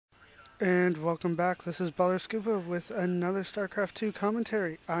And welcome back. This is ballerscuba with another Starcraft 2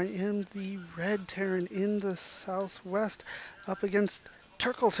 commentary. I am the red Terran in the southwest up against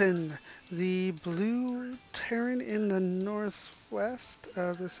Turkleton, the blue Terran in the northwest.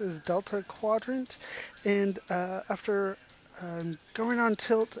 This is Delta Quadrant. And after going on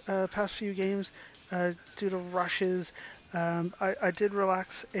tilt past few games due to rushes, I did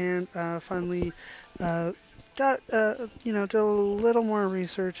relax and finally did a little more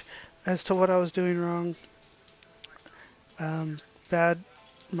research as to what I was doing wrong. Um, Bad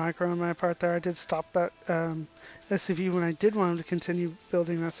micro on my part there. I did stop that SCV when I did want to continue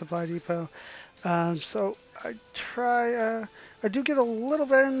building that supply depot. So I try. I do get a little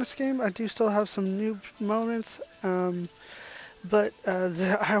better in this game. I do still have some noob moments. But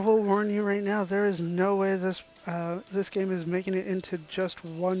I will warn you right now, there is no way this game is making it into just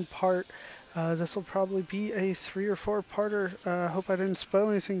one part. This will probably be a 3 or 4 parter. I hope I didn't spoil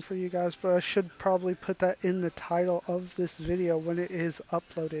anything for you guys, but I should probably put that in the title of this video when it is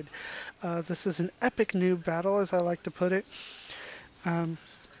uploaded. This is an epic noob battle, as I like to put it. Um,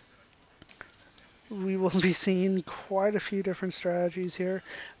 we will be seeing quite a few different strategies here.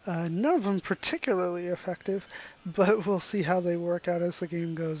 None of them particularly effective, but we'll see how they work out as the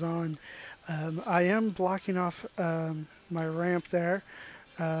game goes on. I am blocking off my ramp there.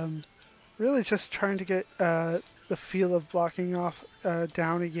 Really just trying to get the feel of blocking off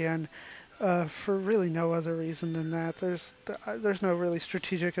down again for really no other reason than that. There's no really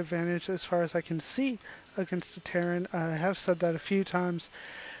strategic advantage as far as I can see against the Terran. I have said that a few times.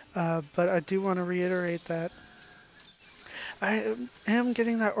 But I do want to reiterate that I am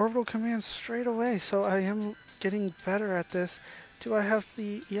getting that orbital command straight away, so I am getting better at this. Do I have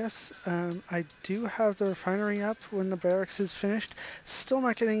the... Yes, I do have the refinery up when the barracks is finished. Still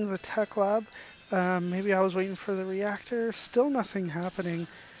not getting the tech lab. Maybe I was waiting for the reactor. Still nothing happening.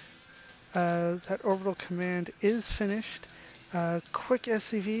 That orbital command is finished. Quick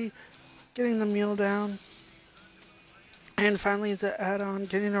SCV, getting the meal down. And finally, the add-on,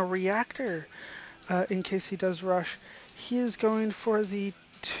 getting a reactor in case he does rush. He is going for the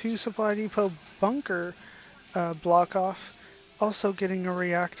 2 supply depot bunker block off. Also getting a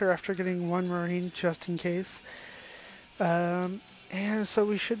reactor after getting 1 Marine just in case. And so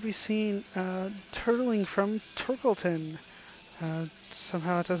we should be seeing turtling from Turkleton.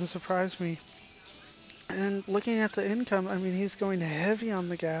 Somehow it doesn't surprise me. And looking at the income, I mean, he's going heavy on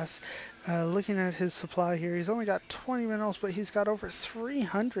the gas. Looking at his supply here, he's only got 20 minerals, but he's got over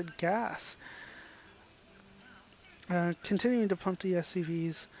 300 gas. Continuing to pump the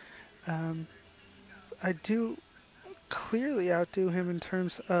SCVs. I do clearly outdo him in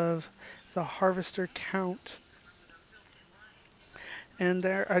terms of the harvester count. And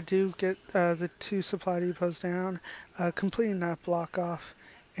there I do get the 2 supply depots down, completing that block off.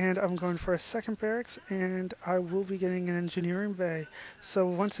 And I'm going for a second barracks, and I will be getting an engineering bay. So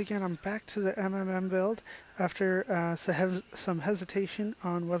once again, I'm back to the MMM build after some hesitation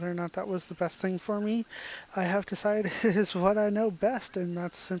on whether or not that was the best thing for me. I have decided it is what I know best, and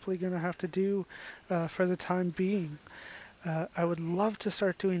that's simply going to have to do for the time being. I would love to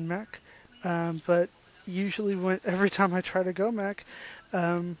start doing mech, but usually every time I try to go mech,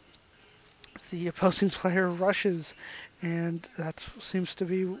 the opposing player rushes, and that seems to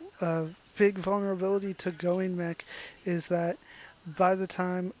be a big vulnerability to going mech, is that by the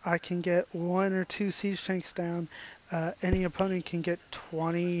time I can get 1 or 2 siege tanks down, any opponent can get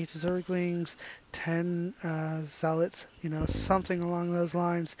 20 zerglings, 10 zealots, something along those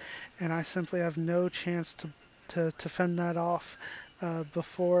lines, and I simply have no chance to fend that off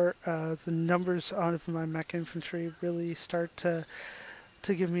before the numbers of my mech infantry really start to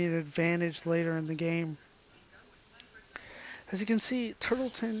give me an advantage later in the game. As you can see,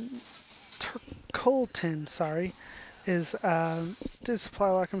 Turkleton, is did supply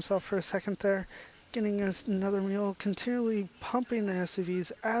lock himself for a second there, getting us another meal, continually pumping the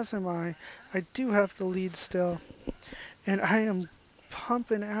SCVs, as am I. I do have the lead still, and I am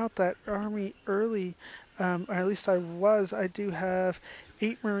pumping out that army early, or at least I was. I do have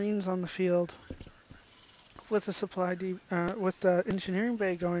 8 Marines on the field, with the with the engineering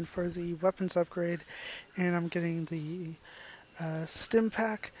bay going for the weapons upgrade, and I'm getting the stim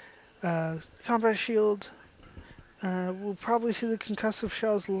pack, combat shield. We'll probably see the concussive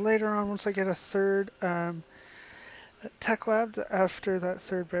shells later on once I get a 3rd tech lab after that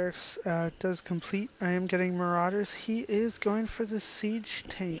 3rd barracks does complete. I am getting marauders. He is going for the siege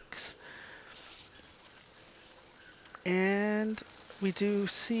tanks. And we do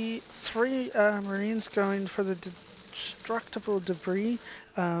see 3 Marines going for the destructible debris,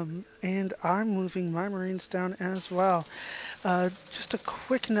 and I'm moving my Marines down as well. Just a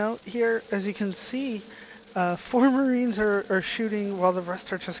quick note here, as you can see, four Marines are shooting while the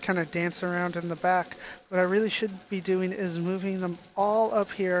rest are just kind of dancing around in the back. What I really should be doing is moving them all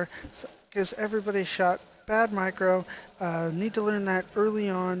up here, so it gives everybody a shot. Bad micro, need to learn that early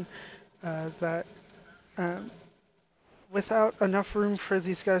on, that um, without enough room for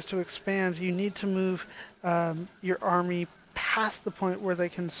these guys to expand, you need to move your army past the point where they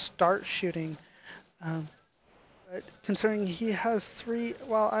can start shooting. Um, but considering he has three,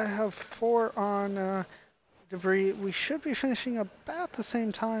 while I have four on debris, we should be finishing about the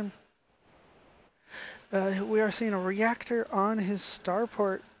same time. We are seeing a reactor on his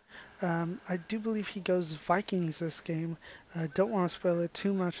starport. I do believe he goes Vikings this game. Don't want to spoil it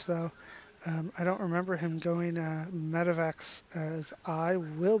too much though. I don't remember him going Medivacs as I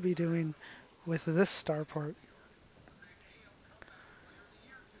will be doing with this starport.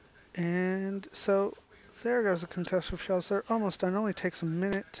 And so there goes the concussive shells. They're almost done. It only takes a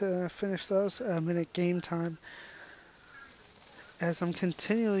minute to finish those, a minute game time. As I'm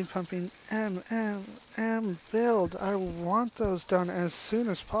continually pumping M build. I want those done as soon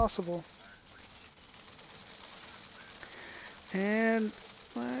as possible. And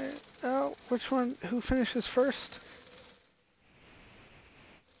which one? Who finishes first?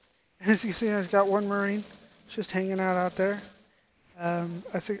 As you see, I've got one Marine just hanging out there. I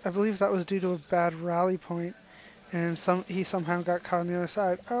believe that was due to a bad rally point, and he somehow got caught on the other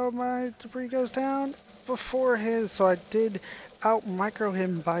side. Oh, my debris goes down before his, so I did out micro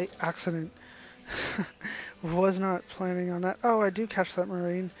him by accident. Was not planning on that. Oh, I do catch that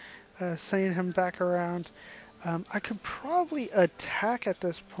Marine, sending him back around. I could probably attack at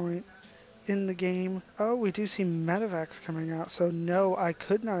this point in the game. Oh, we do see medevacs coming out, so no, I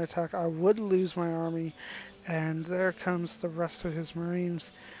could not attack. I would lose my army. And there comes the rest of his Marines.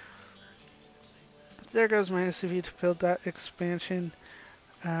 There goes my SCV to build that expansion.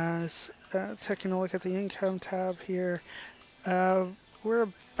 Taking a look at the income tab here. We're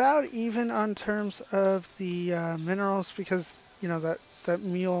about even on terms of the minerals because, you know, that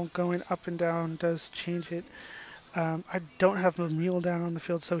mule going up and down does change it. I don't have a mule down on the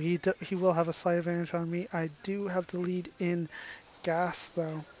field, so he will have a slight advantage on me. I do have the lead in gas,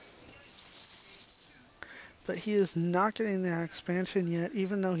 though. But he is not getting the expansion yet,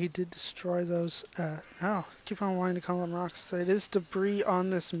 even though he did destroy those. Keep on wanting to call them rocks. So it is debris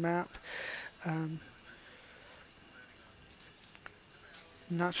on this map.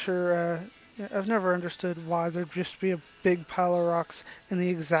 Not sure. I've never understood why there'd just be a big pile of rocks in the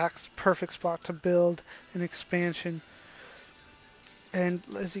exact perfect spot to build an expansion. And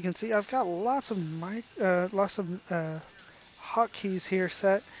as you can see, I've got lots of hotkeys here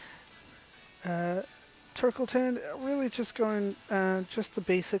set. Turkleton, really just going just the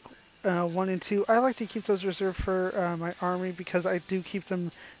basic 1 and 2. I like to keep those reserved for my army because I do keep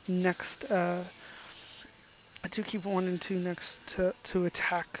them next. I do keep 1 and 2 next to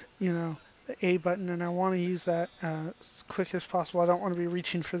attack, you know, the A button, and I want to use that as quick as possible. I don't want to be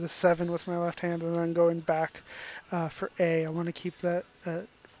reaching for the 7 with my left hand and then going back for A. I want to keep that.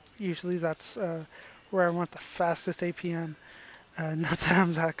 Usually that's where I want the fastest APM. Not that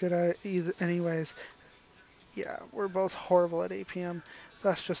I'm that good at it either, anyways. Yeah, we're both horrible at APM.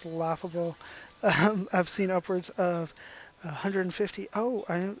 That's just laughable. I've seen upwards of 150. Oh,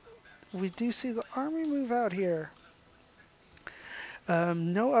 we do see the army move out here.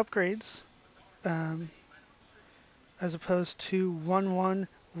 No upgrades, as opposed to 1-1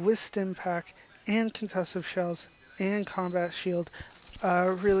 with stim pack and concussive shells and combat shield.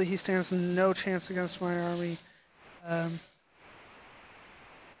 Really, he stands no chance against my army.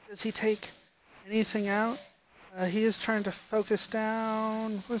 Does he take anything out? He is trying to focus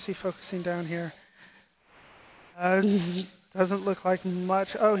down. What is he focusing down here? Doesn't look like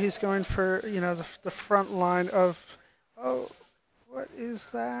much. Oh, he's going for, you know, the front line of... Oh, what is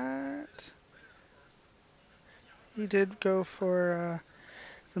that? He did go for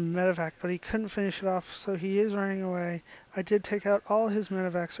the medevac, but he couldn't finish it off, so he is running away. I did take out all his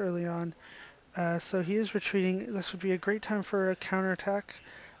medevacs early on, so he is retreating. This would be a great time for a counterattack,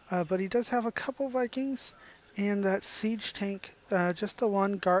 but he does have a couple Vikings. And that siege tank, just the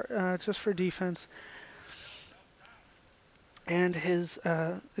one just for defense. And his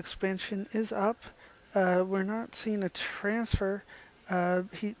expansion is up. We're not seeing a transfer.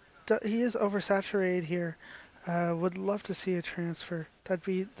 He is oversaturated here. Would love to see a transfer. That'd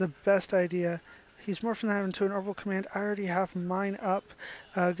be the best idea. He's morphing that into an orbital command. I already have mine up.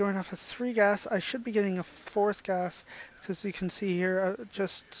 Going off of 3 gas. I should be getting a 4th gas. Because you can see here,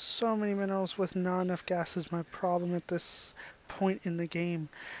 just so many minerals with not enough gas is my problem at this point in the game.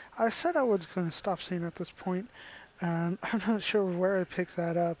 I said I was going to stop saying at this point. I'm not sure where I picked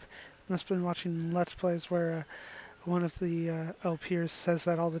that up. Must have been watching Let's Plays where one of the LPers says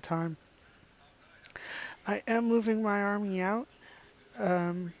that all the time. I am moving my army out.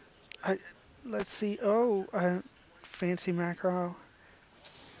 Um, I let's see. Oh, fancy macro,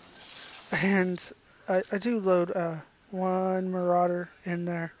 and I do load one Marauder in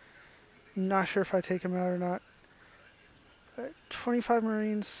there. Not sure if I take him out or not. 25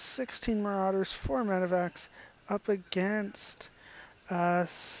 Marines, 16 Marauders, 4 medevacs up against uh,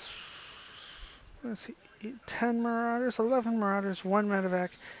 let's see, 10 Marauders, 11 Marauders, 1 medevac,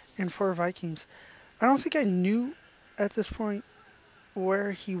 and 4 Vikings. I don't think I knew at this point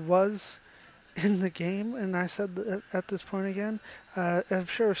where he was in the game, and I said that at this point again. I'm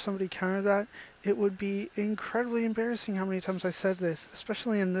sure if somebody countered that, it would be incredibly embarrassing how many times I said this,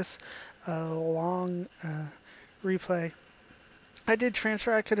 especially in this long replay. I did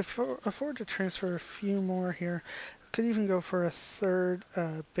transfer. I could afford to transfer a few more here. Could even go for a third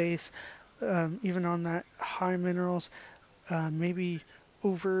base, even on that high minerals. Maybe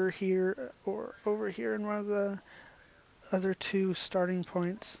over here or over here in one of the other two starting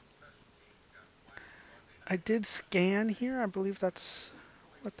points. I did scan here. I believe that's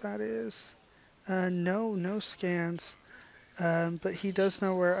what that is. No scans. But he does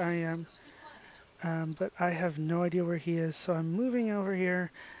know where I am. But I have no idea where he is. So I'm moving over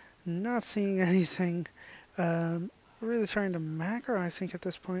here, not seeing anything. Really trying to macro, I think, at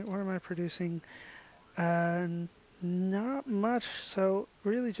this point. What am I producing? Uh, Not much. So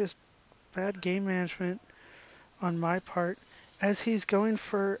really just bad game management on my part. As he's going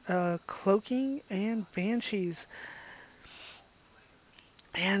for cloaking and banshees.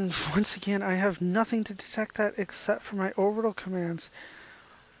 And once again, I have nothing to detect that except for my orbital commands.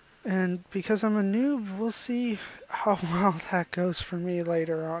 And because I'm a noob, we'll see how well that goes for me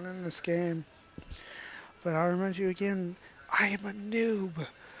later on in this game. But I'll remind you again, I am a noob.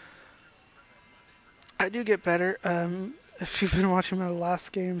 I do get better. If you've been watching my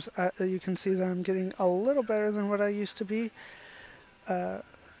last games, you can see that I'm getting a little better than what I used to be.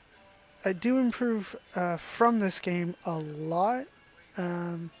 I do improve from this game a lot.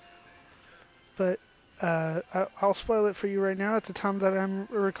 But I'll spoil it for you right now. At the time that I'm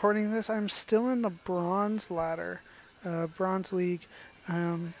recording this, I'm still in the bronze ladder, bronze league.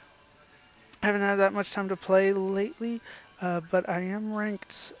 I haven't had that much time to play lately, but I am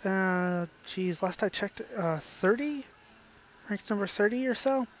ranked. Last I checked, 30, ranked number 30 or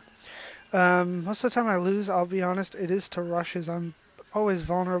so. Most of the time I lose. I'll be honest. It is to rushes. I'm always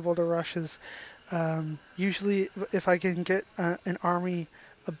vulnerable to rushes. Usually, if I can get an army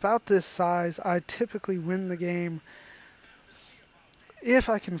about this size, I typically win the game if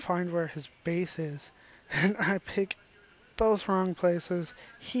I can find where his base is. And I pick both wrong places.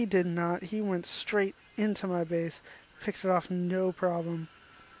 He did not. He went straight into my base, picked it off no problem.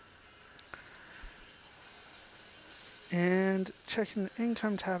 And checking the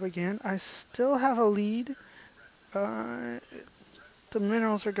income tab again, I still have a lead. The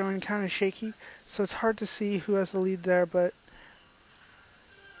minerals are going kind of shaky, so it's hard to see who has the lead there, but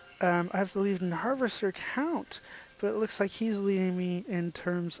I have the lead in harvester count, but it looks like he's leading me in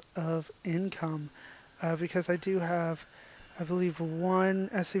terms of income, because I do have, I believe, one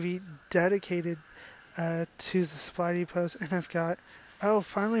SCV dedicated to the supply depots, and I've got,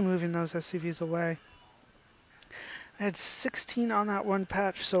 finally moving those SCVs away. I had 16 on that one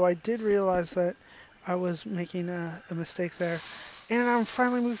patch, so I did realize that I was making a mistake there. And I'm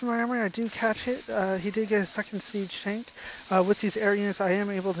finally moving my army. I do catch it. He did get a second siege tank. With these air units, I am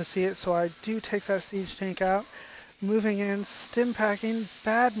able to see it, so I do take that siege tank out. Moving in, stim packing,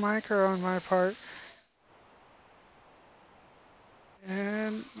 bad micro on my part.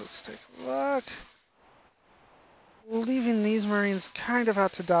 And let's take a look. Leaving these Marines kind of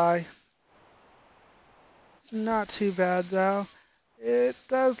out to die. Not too bad though. It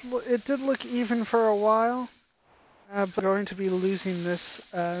did look even for a while. But going to be losing this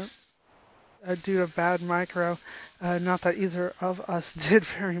due to bad micro. Not that either of us did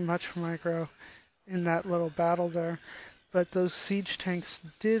very much micro in that little battle there, but those siege tanks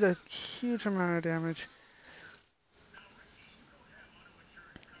did a huge amount of damage.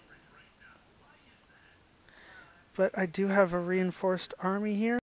 But I do have a reinforced army here.